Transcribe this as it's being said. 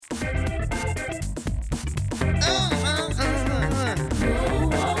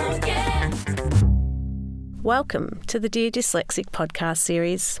Welcome to the Dear Dyslexic podcast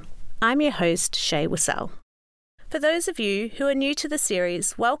series. I'm your host, Shay Wassell. For those of you who are new to the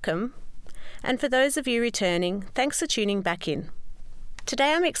series, welcome. And for those of you returning, thanks for tuning back in.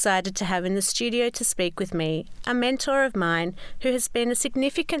 Today I'm excited to have in the studio to speak with me a mentor of mine who has been a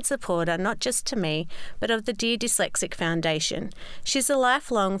significant supporter not just to me, but of the Dear Dyslexic Foundation. She's a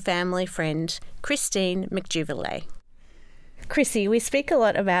lifelong family friend, Christine McJuvilet. Chrissy, we speak a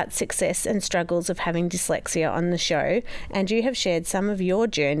lot about success and struggles of having dyslexia on the show, and you have shared some of your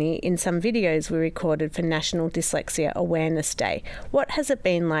journey in some videos we recorded for National Dyslexia Awareness Day. What has it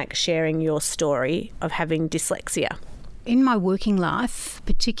been like sharing your story of having dyslexia? In my working life,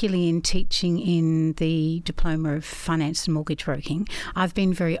 particularly in teaching in the Diploma of Finance and Mortgage Broking, I've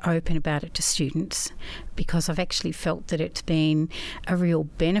been very open about it to students because I've actually felt that it's been a real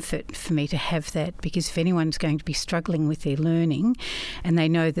benefit for me to have that, because if anyone's going to be struggling with their learning and they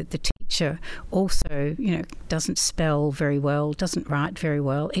know that the teacher also, doesn't spell very well, doesn't write very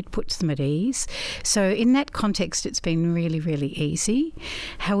well, it puts them at ease. So in that context, it's been really, really easy.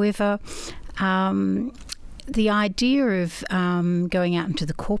 However, the idea of going out into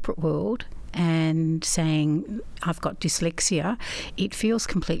the corporate world and saying, I've got dyslexia, it feels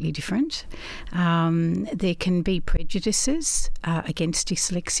completely different. There can be prejudices against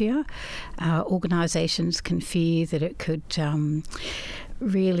dyslexia. Organisations can fear that it could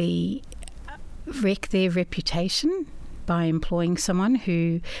really wreck their reputation by employing someone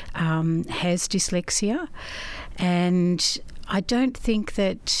who has dyslexia. And I don't think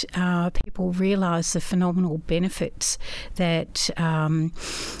that people realise the phenomenal benefits that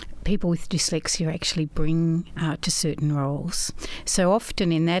people with dyslexia actually bring to certain roles. So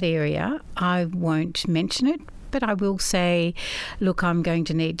often in that area, I won't mention it, but I will say, look, I'm going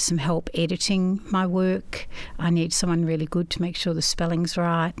to need some help editing my work. I need someone really good to make sure the spelling's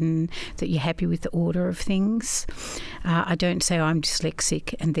right and that you're happy with the order of things. I don't say I'm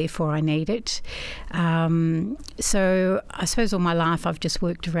dyslexic and therefore I need it. So I suppose all my life I've just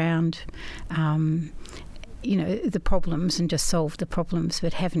worked around the problems and just solved the problems,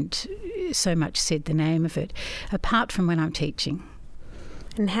 but haven't so much said the name of it, apart from when I'm teaching.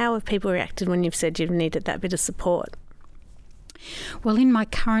 And how have people reacted when you've said you've needed that bit of support? Well, in my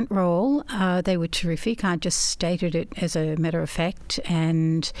current role, they were terrific. I just stated it as a matter of fact.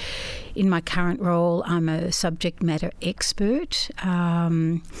 And in my current role, I'm a subject matter expert.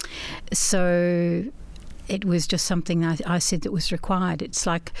 So it was just something I said that was required. It's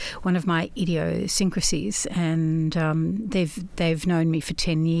like one of my idiosyncrasies, and they've known me for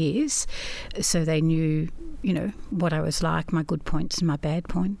 10 years, so they knew what I was like, my good points and my bad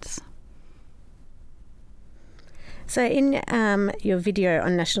points. So in your video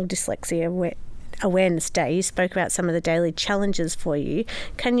on National Dyslexia Awareness Day, you spoke about some of the daily challenges for you.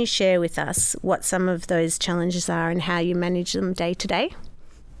 Can you share with us what some of those challenges are and how you manage them day to day?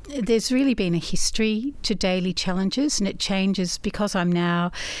 There's really been a history to daily challenges, and it changes because I'm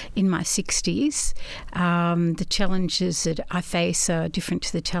now in my 60s. The challenges that I face are different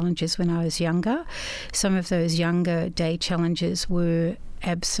to the challenges when I was younger. Some of those younger day challenges were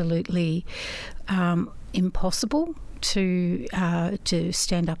absolutely impossible to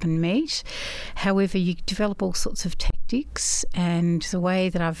stand up and meet. However, you develop all sorts of tactics, and the way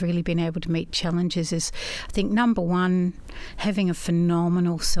that I've really been able to meet challenges is, I think, number one, having a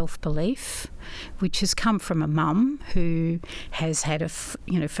phenomenal self-belief, which has come from a mum who has had a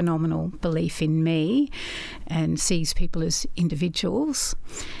phenomenal belief in me and sees people as individuals.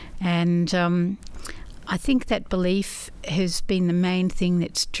 And I think that belief has been the main thing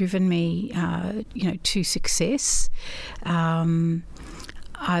that's driven me, to success. I've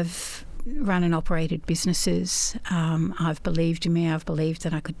run and operated businesses. I've believed in me. I've believed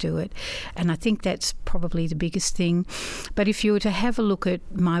that I could do it. And I think that's probably the biggest thing. But if you were to have a look at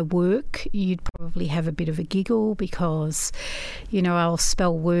my work, you'd probably have a bit of a giggle because, I'll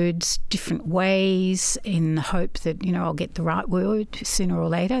spell words different ways in the hope that, I'll get the right word sooner or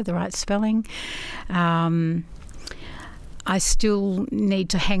later, the right spelling. I still need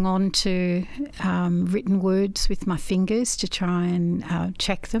to hang on to written words with my fingers to try and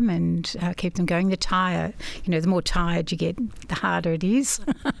check them and keep them going. The more tired you get, the harder it is.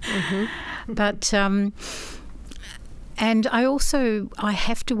 Mm-hmm. But and I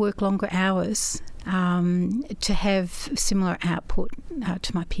have to work longer hours to have similar output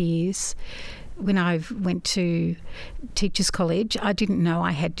to my peers. When I went to Teachers College, I didn't know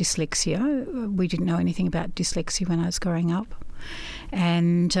I had dyslexia. We didn't know anything about dyslexia when I was growing up.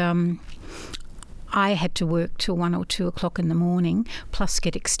 And I had to work till 1 or 2 o'clock in the morning, plus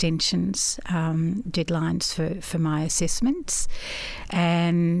get extensions, deadlines for my assessments.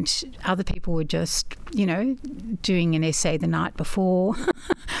 And other people were just, doing an essay the night before.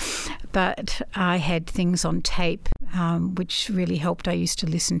 But I had things on tape, which really helped. I used to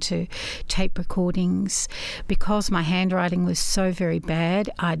listen to tape recordings. Because my handwriting was so very bad,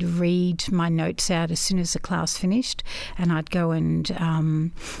 I'd read my notes out as soon as the class finished, and I'd go and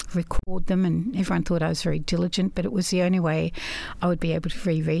record them, and everyone thought I was very diligent, but it was the only way I would be able to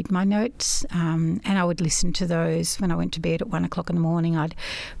reread my notes. And I would listen to those when I went to bed at 1 o'clock in the morning. I'd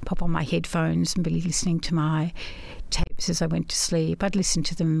pop on my headphones and be listening to my tapes as I went to sleep. I'd listen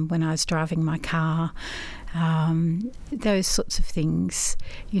to them when I was driving my car. Those sorts of things,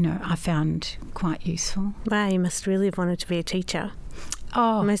 I found quite useful. Wow, you must really have wanted to be a teacher.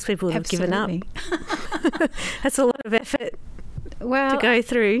 Oh, most people would have given up. That's a lot of effort to go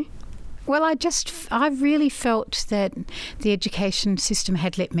through. Well, I really felt that the education system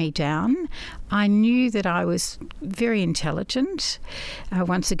had let me down. I knew that I was very intelligent.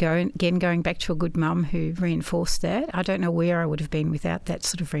 Once again, going back to a good mum who reinforced that. I don't know where I would have been without that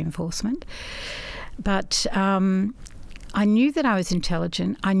sort of reinforcement. But I knew that I was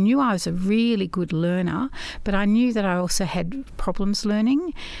intelligent. I knew I was a really good learner, but I knew that I also had problems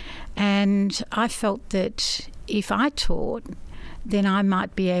learning. And I felt that if I taught, then I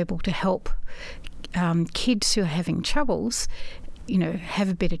might be able to help kids who are having troubles, have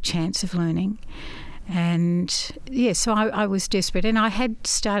a better chance of learning. And, so I was desperate. And I had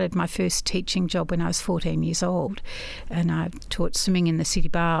started my first teaching job when I was 14 years old. And I taught swimming in the city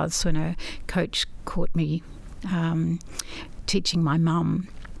baths when a coach caught me teaching my mum.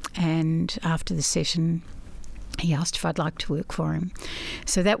 And after the session, he asked if I'd like to work for him.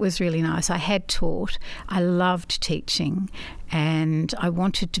 So that was really nice. I had taught. I loved teaching, and I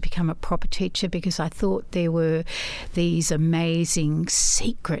wanted to become a proper teacher because I thought there were these amazing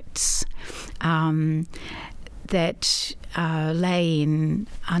secrets that lay in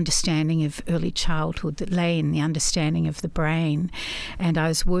understanding of early childhood, that lay in the understanding of the brain. And I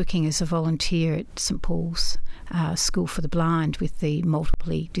was working as a volunteer at St Paul's School for the Blind with the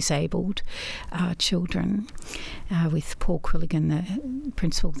multiply disabled children, with Paul Quilligan, the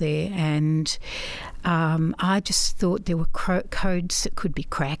principal there. And I just thought there were codes that could be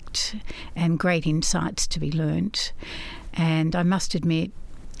cracked and great insights to be learnt. And I must admit,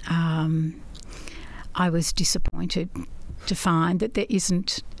 I was disappointed to find that there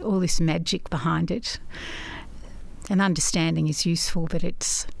isn't all this magic behind it. And understanding is useful, but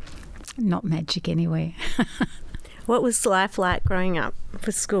it's not magic anyway. What was life like growing up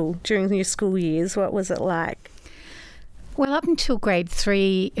for school, during your school years? What was it like? Well, up until grade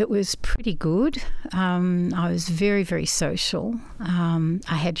 3, it was pretty good. I was very, very social. I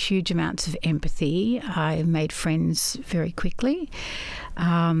had huge amounts of empathy. I made friends very quickly.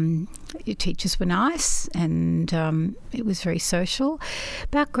 Your teachers were nice, and it was very social.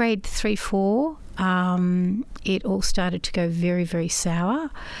 About grade 3, 4, it all started to go very, very sour.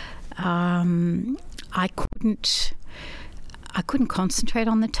 I couldn't concentrate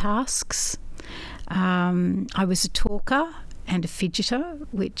on the tasks. I was a talker and a fidgeter,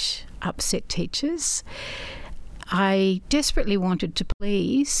 which upset teachers. I desperately wanted to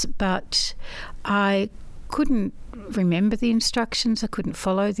please, but I couldn't remember the instructions. I couldn't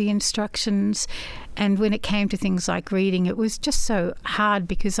follow the instructions. And when it came to things like reading, it was just so hard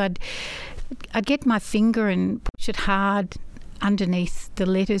because I'd get my finger and push it hard underneath the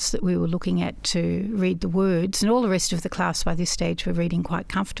letters that we were looking at to read the words, and all the rest of the class by this stage were reading quite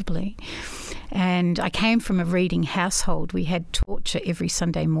comfortably. And I came from a reading household. We had torture every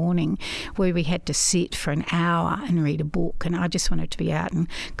Sunday morning where we had to sit for an hour and read a book, and I just wanted to be out and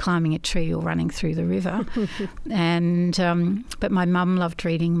climbing a tree or running through the river. And but my mum loved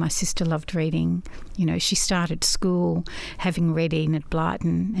reading, my sister loved reading. She started school having read Enid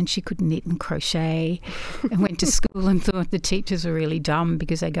Blyton, and she could knit and crochet, and went to school and thought the teachers were really dumb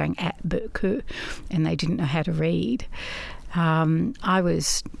because they're going at Burke and they didn't know how to read. I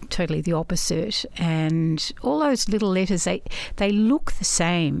was totally the opposite, and all those little letters, they look the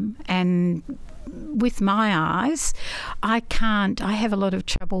same, and with my eyes, I have a lot of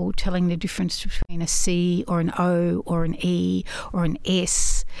trouble telling the difference between a C or an O or an E or an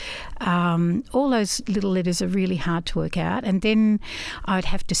S. All those little letters are really hard to work out, and then I'd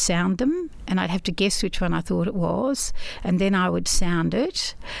have to sound them, and I'd have to guess which one I thought it was, and then I would sound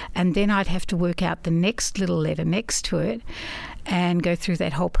it, and then I'd have to work out the next little letter next to it and go through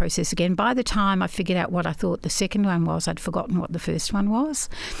that whole process again. By the time I figured out what I thought the second one was, I'd forgotten what the first one was.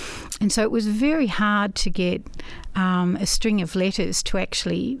 And so it was very hard to get a string of letters to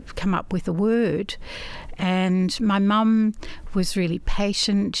actually come up with a word. And my mum was really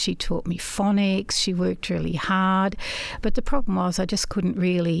patient. She taught me phonics. She worked really hard. But the problem was I just couldn't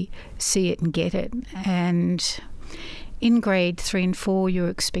really see it and get it. And in grade 3 and 4, you're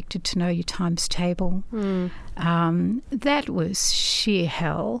expected to know your times table. That was sheer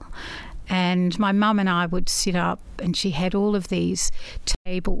hell. And my mum and I would sit up, and she had all of these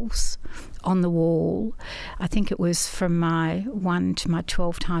tables on the wall. I think it was from my 1 to my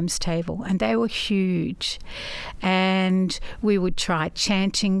 12 times table, and they were huge. And we would try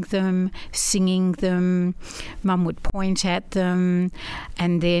chanting them, singing them. Mum would point at them,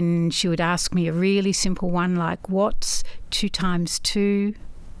 and then she would ask me a really simple one like, what's 2 times 2?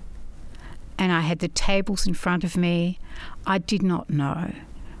 And I had the tables in front of me. I did not know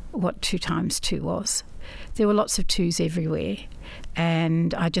what 2 times 2 was. There were lots of 2s everywhere,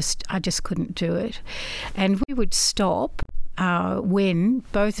 and I just couldn't do it. And we would stop when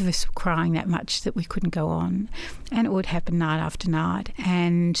both of us were crying that much that we couldn't go on, and it would happen night after night.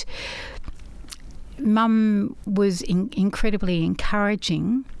 And Mum was incredibly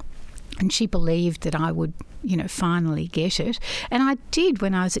encouraging, and she believed that I would, finally get it. And I did.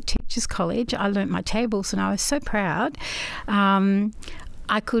 When I was at Teachers College, I learnt my tables, and I was so proud.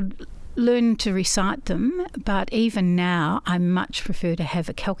 I could learn to recite them, but even now I much prefer to have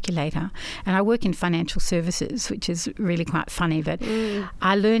a calculator. And I work in financial services, which is really quite funny, but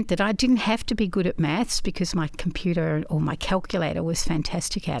I learned that I didn't have to be good at maths because my computer or my calculator was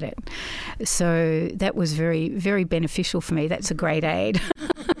fantastic at it. So that was very, very beneficial for me. That's a great aid.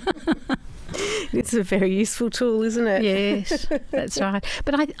 It's a very useful tool, isn't it? Yes, that's right.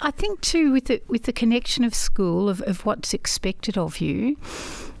 But I think too, with the connection of school, of what's expected of you,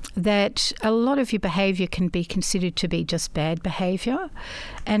 that a lot of your behaviour can be considered to be just bad behaviour.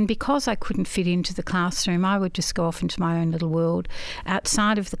 And because I couldn't fit into the classroom, I would just go off into my own little world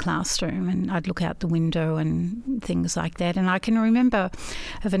outside of the classroom, and I'd look out the window and things like that. And I can remember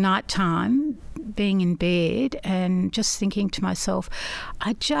of a night time being in bed and just thinking to myself,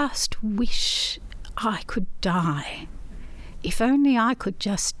 I just wish I could die. If only I could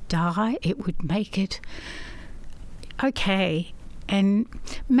just die, it would make it okay. And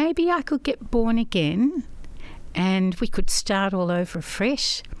maybe I could get born again, and we could start all over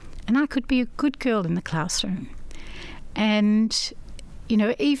afresh, and I could be a good girl in the classroom. And,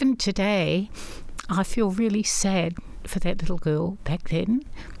 even today, I feel really sad for that little girl back then.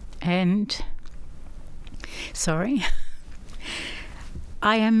 And, sorry,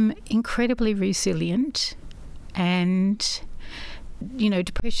 I am incredibly resilient, and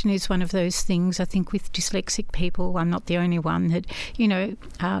depression is one of those things, I think, with dyslexic people. I'm not the only one that,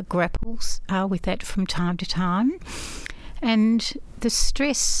 grapples with that from time to time. And the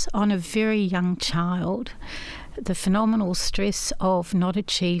stress on a very young child, the phenomenal stress of not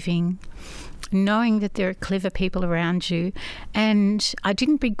achieving, knowing that there are clever people around you. And I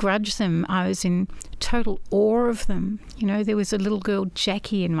didn't begrudge them. I was in total awe of them. There was a little girl,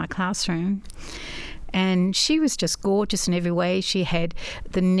 Jackie, in my classroom. And she was just gorgeous in every way. She had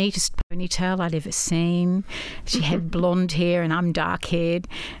the neatest ponytail I'd ever seen. She had blonde hair, and I'm dark-haired.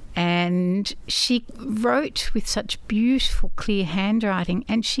 And she wrote with such beautiful, clear handwriting,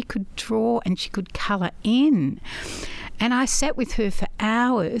 and she could draw and she could colour in. And I sat with her for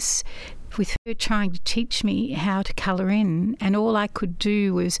hours, with her trying to teach me how to colour in, and all I could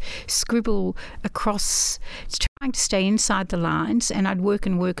do was scribble across, trying to stay inside the lines, and I'd work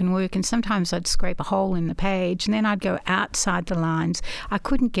and work and work, and sometimes I'd scrape a hole in the page, and then I'd go outside the lines. I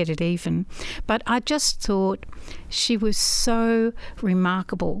couldn't get it even. But I just thought she was so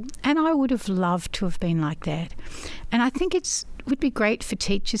remarkable, and I would have loved to have been like that. And I think it would be great for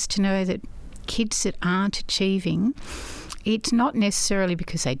teachers to know that kids that aren't achieving, it's not necessarily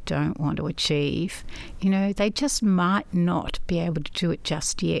because they don't want to achieve. They just might not be able to do it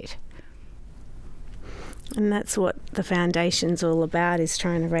just yet. And that's what the foundation's all about, is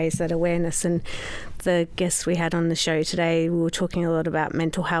trying to raise that awareness. And the guests we had on the show today, we were talking a lot about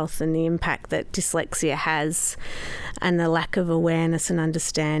mental health and the impact that dyslexia has, and the lack of awareness and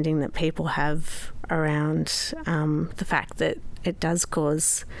understanding that people have around the fact that it does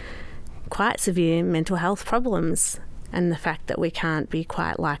cause quite severe mental health problems, and the fact that we can't be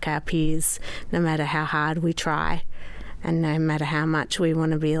quite like our peers no matter how hard we try, and no matter how much we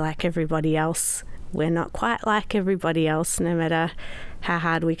want to be like everybody else. we're not quite like everybody else, no matter how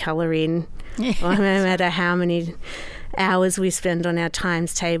hard we colour in, or no matter how many hours we spend on our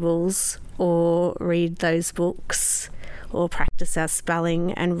times tables or read those books or practice our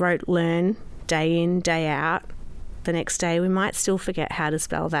spelling and rote learn day in, day out. The next day we might still forget how to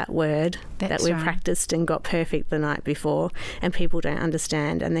spell that word that we practiced and got perfect the night before, and people don't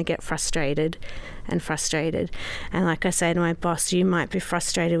understand and they get frustrated. And like I say to my boss, you might be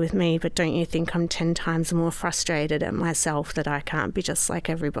frustrated with me, but don't you think I'm 10 times more frustrated at myself that I can't be just like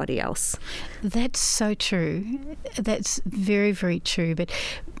everybody else? That's so true. That's very, very true. But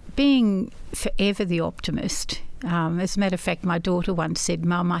being forever the optimist, as a matter of fact, my daughter once said,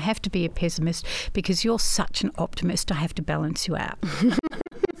 "Mum, I have to be a pessimist because you're such an optimist. I have to balance you out."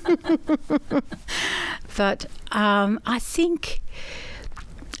 But I think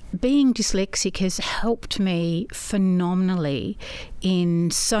being dyslexic has helped me phenomenally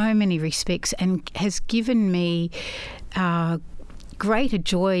in so many respects and has given me greater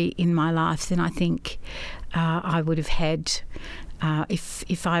joy in my life than I think I would have had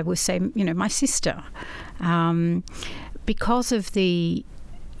if I was, say, my sister. Because of the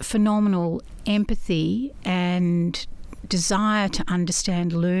phenomenal empathy and desire to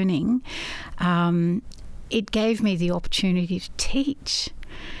understand learning, it gave me the opportunity to teach.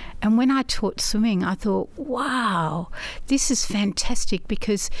 And when I taught swimming, I thought, wow, this is fantastic,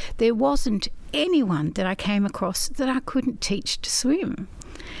 because there wasn't anyone that I came across that I couldn't teach to swim.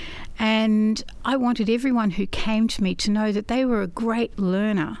 And I wanted everyone who came to me to know that they were a great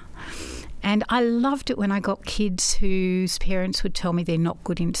learner. And I loved it when I got kids whose parents would tell me they're not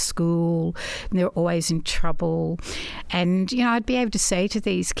good in school and they're always in trouble. And, I'd be able to say to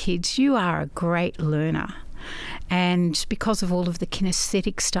these kids, you are a great learner. And because of all of the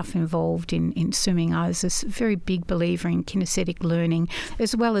kinesthetic stuff involved in swimming, I was a very big believer in kinesthetic learning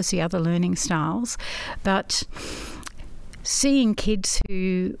as well as the other learning styles. But seeing kids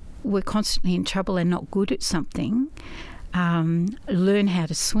who were constantly in trouble and not good at something learn how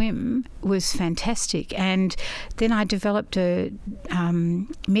to swim was fantastic. And then I developed a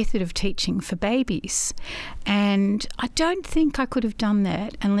method of teaching for babies, and I don't think I could have done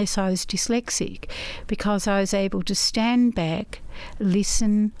that unless I was dyslexic, because I was able to stand back,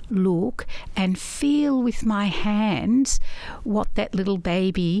 listen, look, and feel with my hands what that little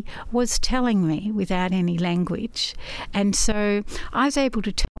baby was telling me without any language. And so I was able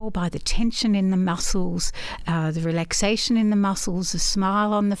to tell by the tension in the muscles, the relaxation in the muscles, the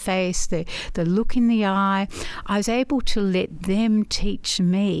smile on the face, the look in the eye. I was able to let them teach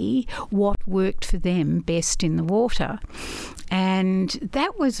me what worked for them best in the water. And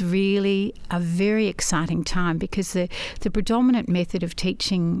that was really a very exciting time, because the predominant method of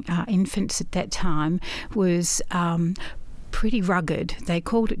teaching infants at that time was pretty rugged. They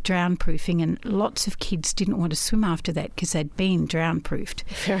called it drown proofing, and lots of kids didn't want to swim after that because they'd been drown proofed.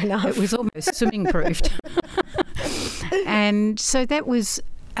 Fair enough. It was almost swimming proofed. And so that was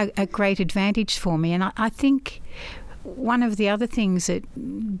a great advantage for me. And I think one of the other things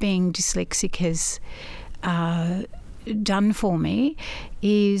that being dyslexic has done for me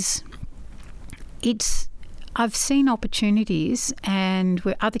is I've seen opportunities, and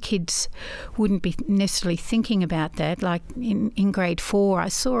where other kids wouldn't be necessarily thinking about that. Like in grade 4, I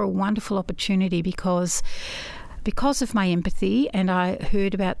saw a wonderful opportunity because of my empathy, and I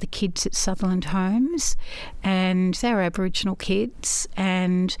heard about the kids at Sutherland Homes, and they were Aboriginal kids,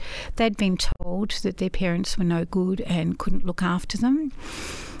 and they'd been told that their parents were no good and couldn't look after them,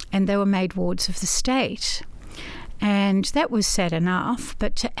 and they were made wards of the state. And that was sad enough,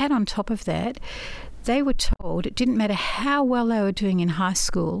 but to add on top of that, they were told it didn't matter how well they were doing in high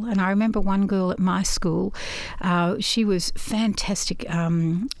school. And I remember one girl at my school, she was fantastic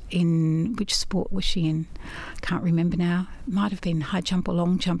in, which sport was she in? Can't remember now. Might have been high jump or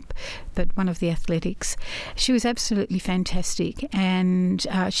long jump, but one of the athletics. She was absolutely fantastic, and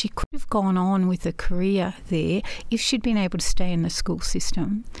she could have gone on with a career there if she'd been able to stay in the school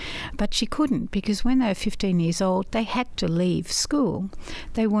system. But she couldn't, because when they were 15 years old, they had to leave school.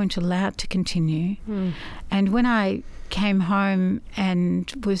 They weren't allowed to continue. And when I came home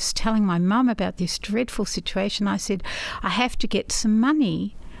and was telling my mum about this dreadful situation, I said, I have to get some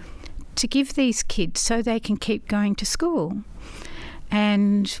money to give these kids so they can keep going to school.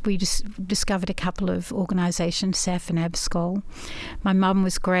 And we just discovered a couple of organisations, SAF and ABSCOL. My mum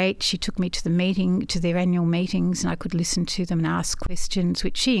was great. She took me to their annual meetings, and I could listen to them and ask questions,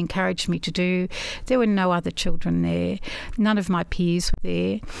 which she encouraged me to do. There were no other children there. None of my peers were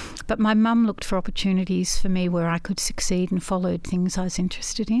there. But my mum looked for opportunities for me where I could succeed and followed things I was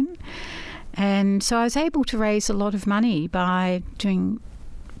interested in. And so I was able to raise a lot of money by doing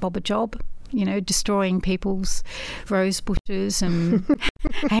bob a job destroying people's rose bushes and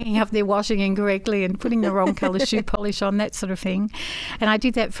hanging up their washing incorrectly and putting the wrong colour shoe polish on, that sort of thing. And I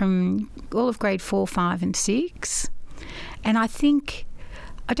did that from all of grade 4, 5 and 6. And I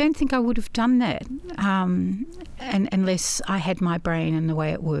don't think I would have done that unless I had my brain and the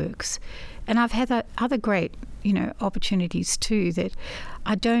way it works. And I've had other great, opportunities too that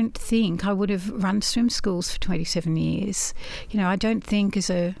I don't think I would have run swim schools for 27 years. I don't think as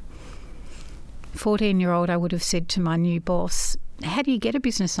a 14-year-old I would have said to my new boss, how do you get a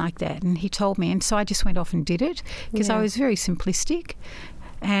business like that? And he told me, and so I just went off and did it because I was very simplistic.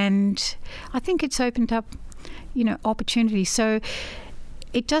 And I think it's opened up, opportunities. So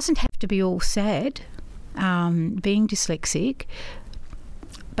it doesn't have to be all sad, being dyslexic,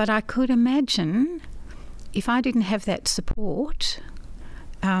 but I could imagine if I didn't have that support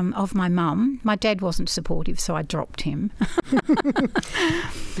of my mum. My dad wasn't supportive, so I dropped him.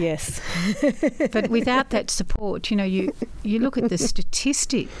 Yes. But without that support, you look at the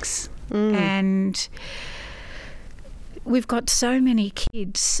statistics and we've got so many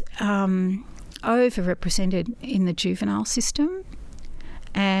kids overrepresented in the juvenile system,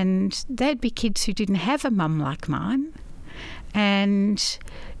 and they'd be kids who didn't have a mum like mine. And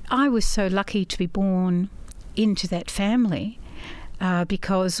I was so lucky to be born into that family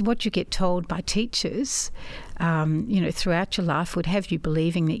because what you get told by teachers, throughout your life would have you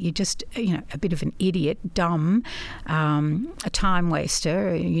believing that you're just, a bit of an idiot, dumb, a time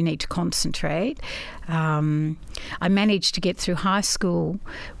waster, you need to concentrate. I managed to get through high school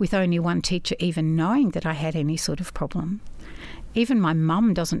with only one teacher even knowing that I had any sort of problem. Even my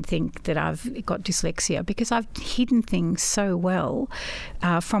mum doesn't think that I've got dyslexia because I've hidden things so well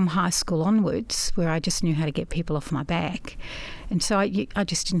from high school onwards, where I just knew how to get people off my back. And so I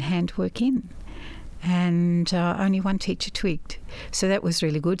just didn't hand work in. And only one teacher twigged. So that was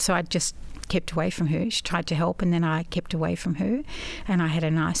really good. So I just kept away from her. She tried to help, and then I kept away from her. And I had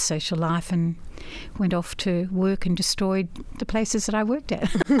a nice social life and went off to work and destroyed the places that I worked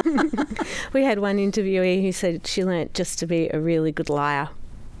at. We had one interviewee who said she learnt just to be a really good liar.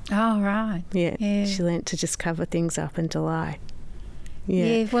 Oh, right. Yeah. She learnt to just cover things up and to lie.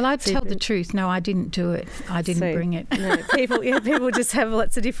 Yeah. Well, I'd tell the truth. No, I didn't do it. I didn't bring it. No, people just have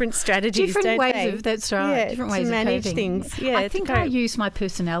lots of different strategies, different don't ways they? That's right. Yeah, different ways to manage of things. Yeah, I think I use my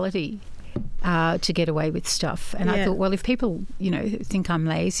personality to get away with stuff. And I thought, well, if people, think I'm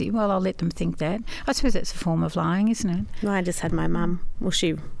lazy, well, I'll let them think that. I suppose that's a form of lying, isn't it? No, I just had my mum. Well,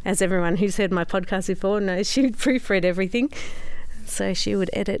 she, as everyone who's heard my podcast before knows, she'd proofread everything. So she would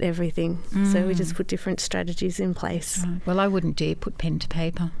edit everything. So we just put different strategies in place. Right. Well, I wouldn't dare put pen to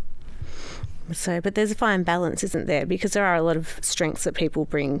paper. But there's a fine balance, isn't there? Because there are a lot of strengths that people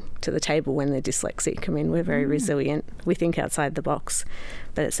bring to the table when they're dyslexic. I mean, we're very resilient. We think outside the box.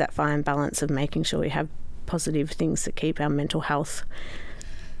 But it's that fine balance of making sure we have positive things that keep our mental health,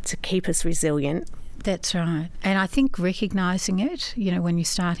 to keep us resilient. That's right. And I think recognising it, when you're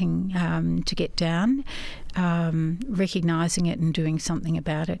starting to get down, recognising it and doing something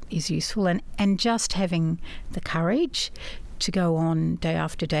about it is useful. And just having the courage to go on day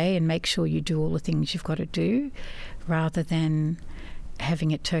after day and make sure you do all the things you've got to do rather than having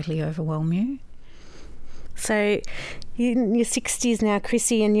it totally overwhelm you. So you're in your 60s now,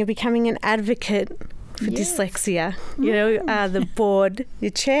 Chrissy, and you're becoming an advocate for dyslexia. The board, you're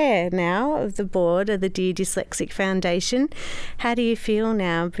chair now of the board of the Dear Dyslexic Foundation. How do you feel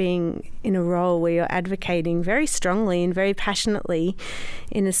now being in a role where you're advocating very strongly and very passionately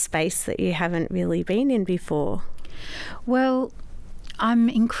in a space that you haven't really been in before? Well, I'm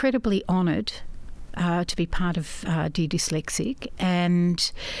incredibly honoured to be part of Dear Dyslexic,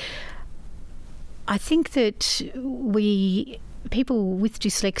 and I think that people with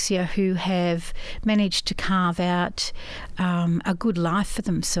dyslexia who have managed to carve out a good life for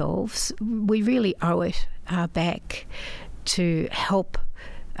themselves, we really owe it back to help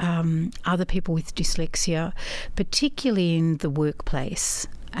other people with dyslexia, particularly in the workplace.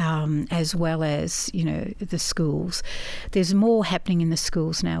 As well as, the schools. There's more happening in the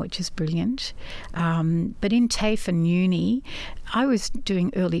schools now, which is brilliant. But in TAFE and uni, I was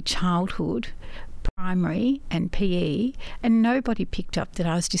doing early childhood, primary and PE, and nobody picked up that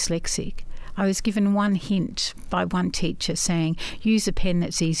I was dyslexic. I was given one hint by one teacher saying, use a pen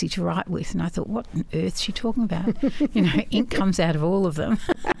that's easy to write with. And I thought, what on earth is she talking about? Ink comes out of all of them.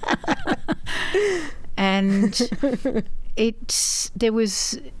 And it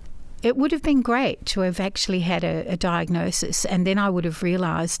would have been great to have actually had a diagnosis, and then I would have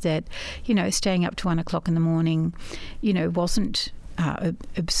realised that, staying up to 1 o'clock in the morning, wasn't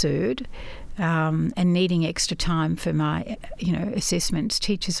absurd. and needing extra time for my, assessments,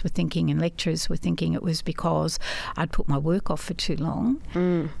 teachers were thinking and lecturers were thinking it was because I'd put my work off for too long.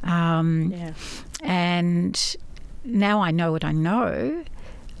 And now I know what I know.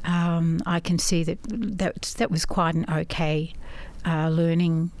 I can see that was quite an okay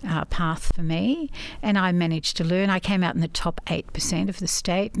learning path for me, and I managed to learn. I came out in the top 8% of the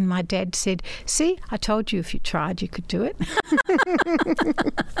state, and my dad said, "See, I told you if you tried you could do it."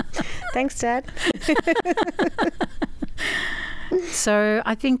 Thanks, Dad. So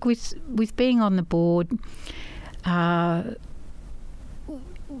I think with being on the board,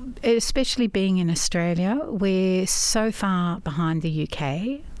 especially being in Australia, we're so far behind the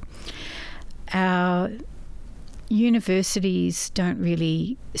UK. Our universities don't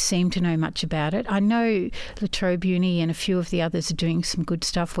really seem to know much about it. I know La Trobe Uni and a few of the others are doing some good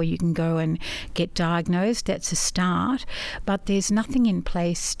stuff where you can go and get diagnosed. That's a start, but there's nothing in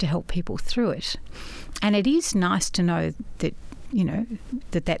place to help people through it. And it is nice to know that,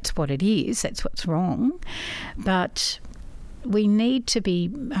 that's what it is, that's what's wrong, but we need to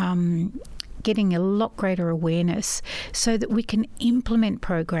be getting a lot greater awareness so that we can implement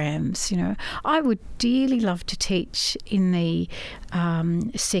programs. I would dearly love to teach in the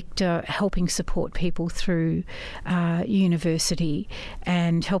sector, helping support people through university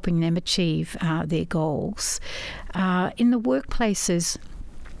and helping them achieve their goals. In the workplaces,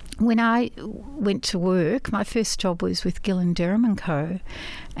 when I went to work, my first job was with Gill and Durham & Co,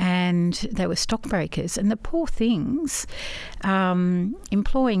 and they were stockbrokers. And the poor things,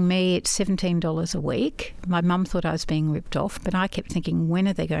 employing me at $17 a week, my mum thought I was being ripped off, but I kept thinking, when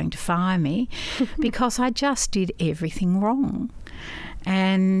are they going to fire me? Because I just did everything wrong.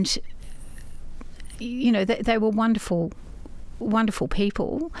 And, they were wonderful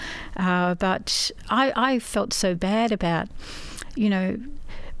people, but I felt so bad about,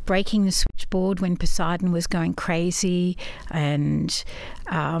 breaking the switchboard when Poseidon was going crazy, and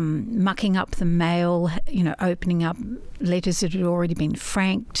mucking up the mail, opening up letters that had already been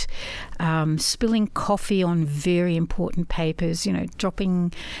franked, spilling coffee on very important papers,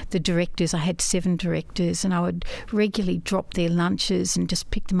 dropping the directors. I had 7 directors, and I would regularly drop their lunches and just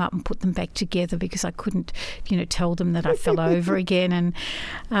pick them up and put them back together because I couldn't, tell them that I fell over again.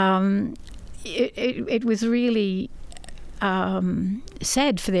 And it was really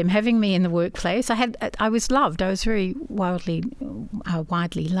sad for them having me in the workplace. I was loved. I was very widely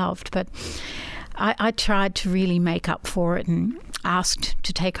loved, but I tried to really make up for it and asked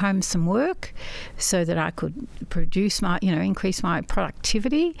to take home some work so that I could increase my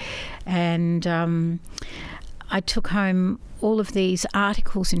productivity. And I took home all of these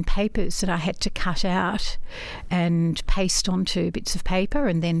articles in papers that I had to cut out and paste onto bits of paper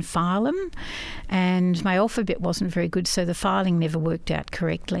and then file them. And my alphabet wasn't very good, so the filing never worked out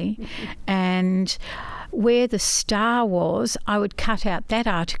correctly. And where the star was, I would cut out that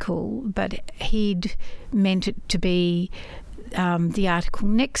article, but he'd meant it to be the article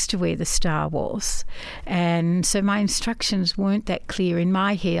next to where the star was. And so my instructions weren't that clear in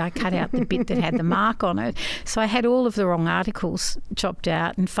my head. I cut out the bit that had the mark on it. So I had all of the wrong articles chopped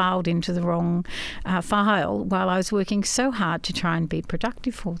out and filed into the wrong file while I was working so hard to try and be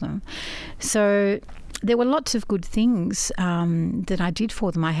productive for them. So there were lots of good things that I did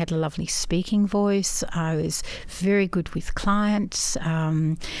for them. I had a lovely speaking voice. I was very good with clients.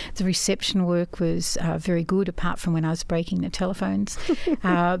 The reception work was very good, apart from when I was breaking the telephones.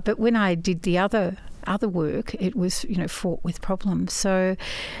 But when I did the other work, it was fraught with problems. So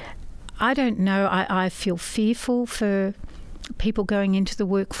I don't know. I feel fearful for people going into the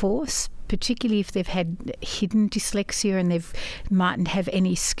workforce, particularly if they've had hidden dyslexia and they mightn't have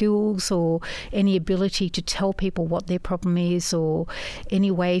any skills or any ability to tell people what their problem is, or any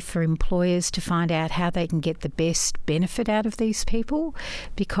way for employers to find out how they can get the best benefit out of these people,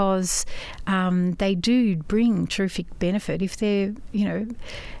 because they do bring terrific benefit if they're,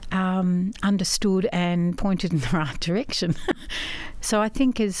 understood and pointed in the right direction. So I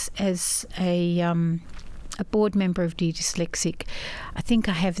think as a board member of Dear Dyslexic, I think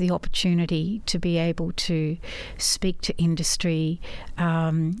I have the opportunity to be able to speak to industry,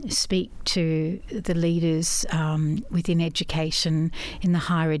 speak to the leaders within education, in the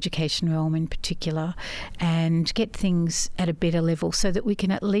higher education realm in particular, and get things at a better level so that we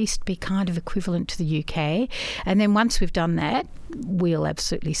can at least be kind of equivalent to the UK. And then once we've done that, we'll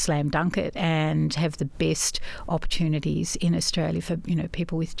absolutely slam dunk it and have the best opportunities in Australia for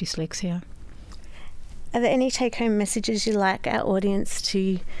people with dyslexia. Are there any take-home messages you'd like our audience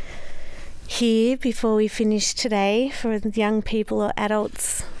to hear before we finish today, for the young people or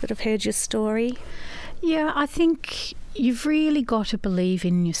adults that have heard your story? Yeah, I think you've really got to believe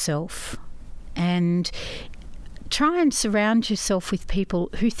in yourself. and try and surround yourself with people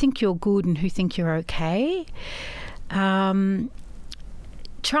who think you're good and who think you're okay. Try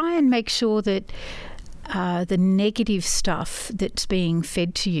and make sure that the negative stuff that's being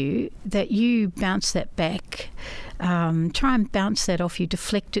fed to you, that you bounce that back. Try and bounce that off you,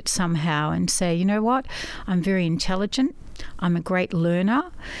 deflect it somehow and say, you know what, I'm very intelligent, I'm a great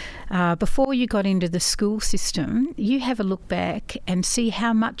learner. Before you got into the school system, you have a look back and see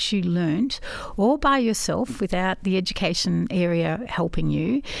how much you learnt all by yourself without the education area helping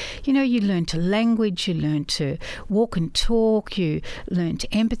you. You know, you learnt a language, you learnt to walk and talk, you learnt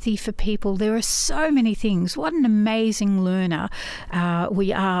empathy for people. There are so many things. What an amazing learner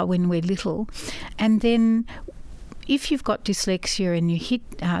we are when we're little. And then if you've got dyslexia and you hit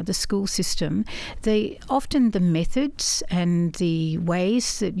the school system, often the methods and the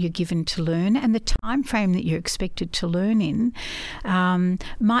ways that you're given to learn and the time frame that you're expected to learn in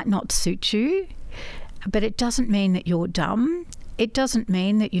might not suit you, but it doesn't mean that you're dumb. It doesn't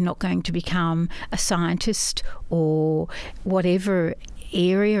mean that you're not going to become a scientist or whatever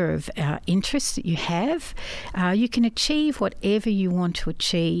area of interest that you have. You can achieve whatever you want to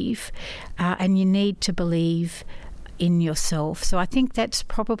achieve, and you need to believe in yourself. So I think that's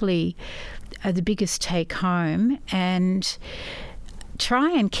probably the biggest take home, and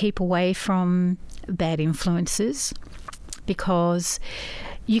try and keep away from bad influences, because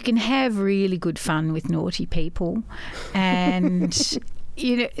you can have really good fun with naughty people, and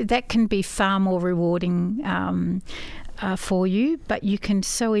you know that can be far more rewarding for you. But you can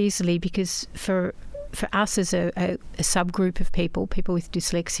so easily, because for us as a subgroup of people with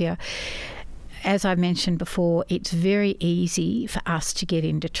dyslexia, as I mentioned before, it's very easy for us to get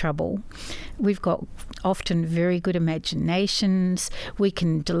into trouble. We've got often very good imaginations. We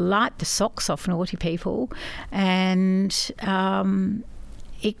can delight the socks off naughty people, and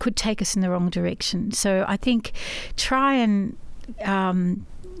it could take us in the wrong direction. So I think try and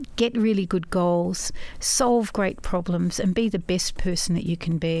get really good goals, solve great problems, and be the best person that you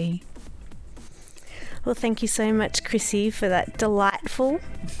can be. Well, thank you so much, Chrissy, for that delightful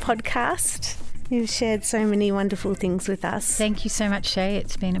podcast. You've shared so many wonderful things with us. Thank you so much, Shay.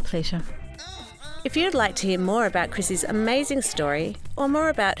 It's been a pleasure. If you'd like to hear more about Chrissy's amazing story or more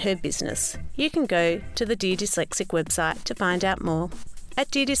about her business, you can go to the Dear Dyslexic website to find out more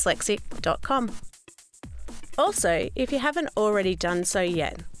at deardyslexic.com. Also, if you haven't already done so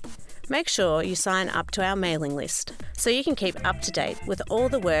yet, make sure you sign up to our mailing list so you can keep up to date with all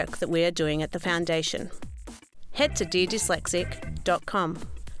the work that we are doing at the Foundation. Head to deardyslexic.com.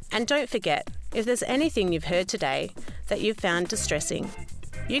 And don't forget, if there's anything you've heard today that you've found distressing,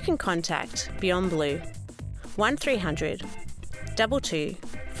 you can contact Beyond Blue 1300 22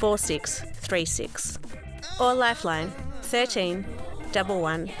 4636 or Lifeline 13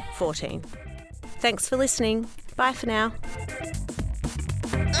 11 14. Thanks for listening. Bye for now.